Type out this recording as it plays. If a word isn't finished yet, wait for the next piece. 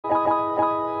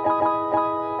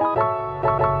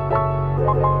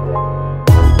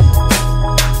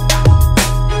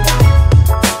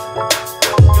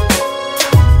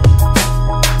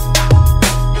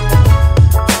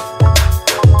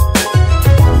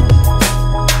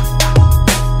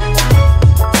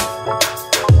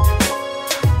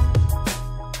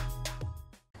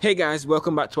Hey guys,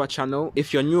 welcome back to our channel.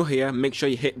 If you're new here, make sure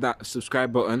you hit that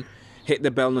subscribe button, hit the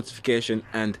bell notification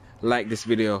and like this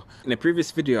video. In the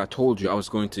previous video I told you I was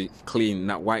going to clean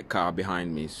that white car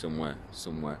behind me somewhere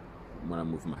when I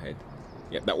move my head.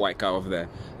 Yep, that white car over there.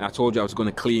 And I told you I was going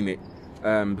to clean it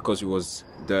because it was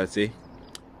dirty,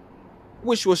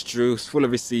 which was true. It's full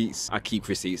of receipts. I keep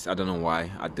receipts. I don't know why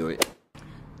I do it.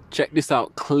 Check this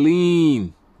out,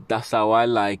 clean. That's how I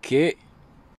like it.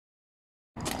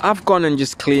 I've gone and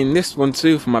just cleaned this one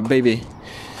too for my baby.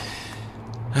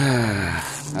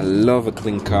 I love a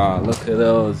clean car. Look at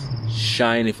those,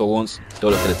 shiny for once.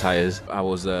 Don't look at the tires. I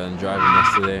was driving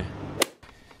yesterday.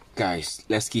 Guys,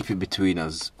 let's keep it between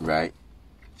us, right?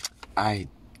 I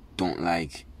don't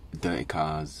like dirty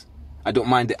cars. I don't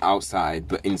mind the outside,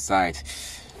 but inside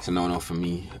it's a no-no for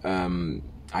me.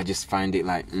 I just find it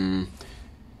like,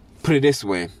 put it this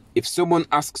way, if someone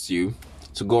asks you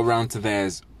to go around to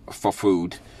theirs for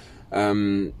food,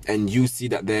 and you see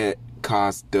that their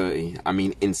car's dirty, I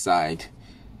mean inside,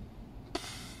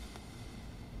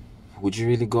 would you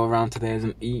really go around to theirs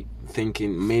and eat,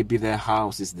 thinking maybe their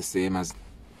house is the same as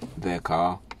their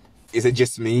car? Is it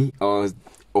just me, or is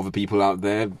other people out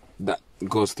there that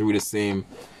goes through the same,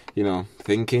 you know,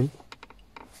 thinking?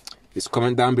 Just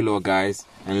comment down below, guys,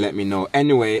 and let me know.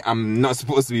 Anyway, I'm not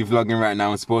supposed to be vlogging right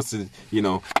now. I'm supposed to, you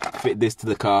know, fit this to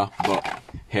the car, but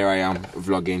here I am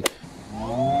vlogging.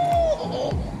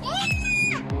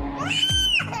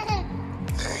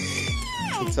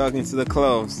 I'm talking to the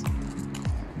clothes.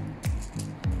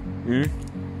 Come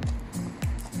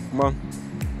on.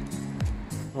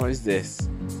 What is this?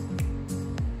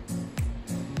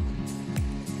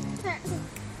 What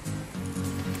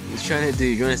you trying to do?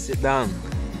 You want to sit down?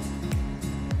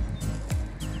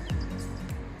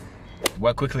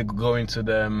 We're quickly going to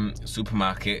the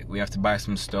supermarket. We have to buy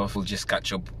some stuff. We'll just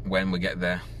catch up when we get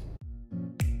there.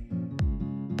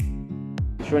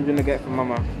 Which one do you want to get for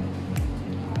Mama?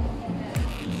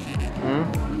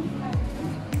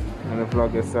 And the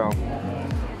vlog yourself.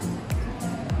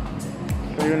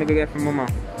 What do you want to get for Mama?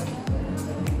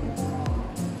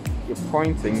 You're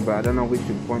pointing, but I don't know which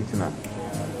you're pointing at.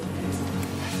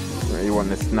 You want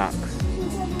the snacks?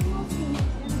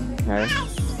 Okay.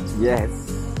 Yes.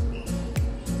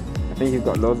 I think you've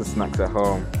got loads of snacks at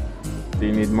home. Do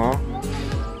you need more?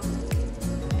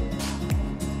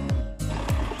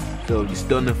 So you've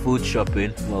done the food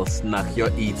shopping. Well, snack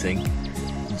you're eating.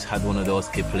 Just had one of those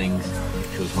Kiplings.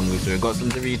 She was hungry, so we got some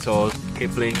Doritos,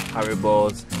 Kipling,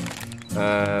 Haribo's,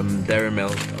 dairy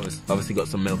milk. Obviously got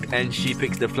some milk. And she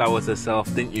picked the flowers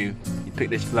herself, didn't you? You picked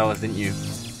the flowers, didn't you?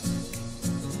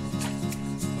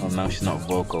 Oh, now she's not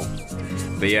vocal.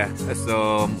 But yeah,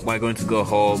 so we're going to go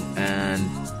home and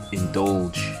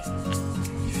indulge.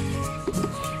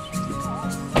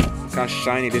 Look how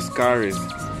shiny this car is.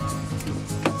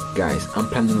 Guys, I'm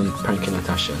planning on pranking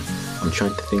Natasha. I'm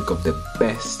trying to think of the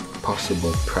best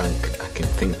possible prank I can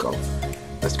think of.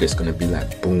 That's just gonna be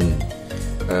like boom.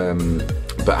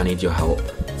 But I need your help.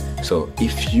 So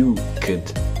if you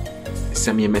could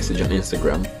send me a message on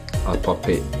Instagram, I'll pop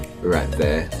it right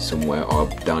there somewhere or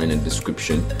down in the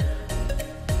description.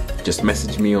 Just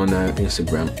message me on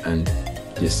Instagram and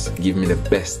just give me the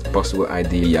best possible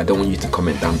idea. I don't want you to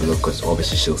comment down below because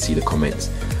obviously she'll see the comments,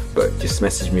 but just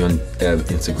message me on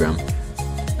Instagram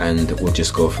and we'll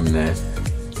just go from there.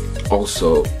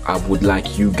 Also, I would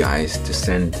like you guys to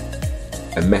send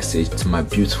a message to my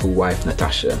beautiful wife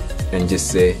Natasha and just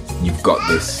say, you've got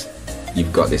this,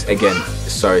 you've got this. Again,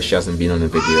 sorry she hasn't been on the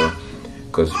video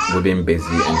because we've been busy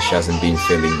and she hasn't been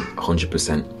feeling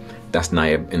 100%. That's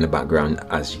Naya in the background,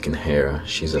 as you can hear her.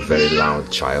 She's a very loud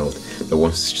child, but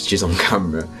once she's on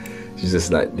camera, she's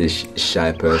just like this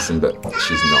shy person, but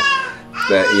she's not.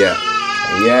 But yeah,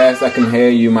 yes, I can hear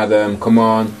you, madam, come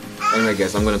on. Anyway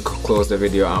guys, I'm gonna close the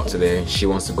video out today. She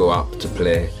wants to go out to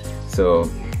play, so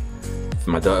if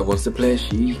my daughter wants to play,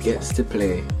 she gets to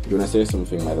play. You wanna say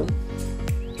something, madam?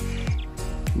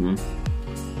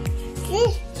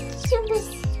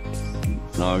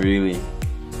 Not really.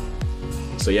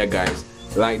 So yeah guys,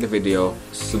 like the video,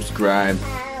 subscribe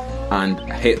and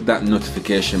hit that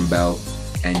notification bell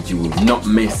and you will not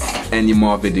miss any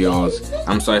more videos.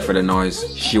 I'm sorry for the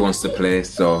noise, she wants to play,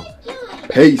 so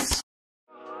peace.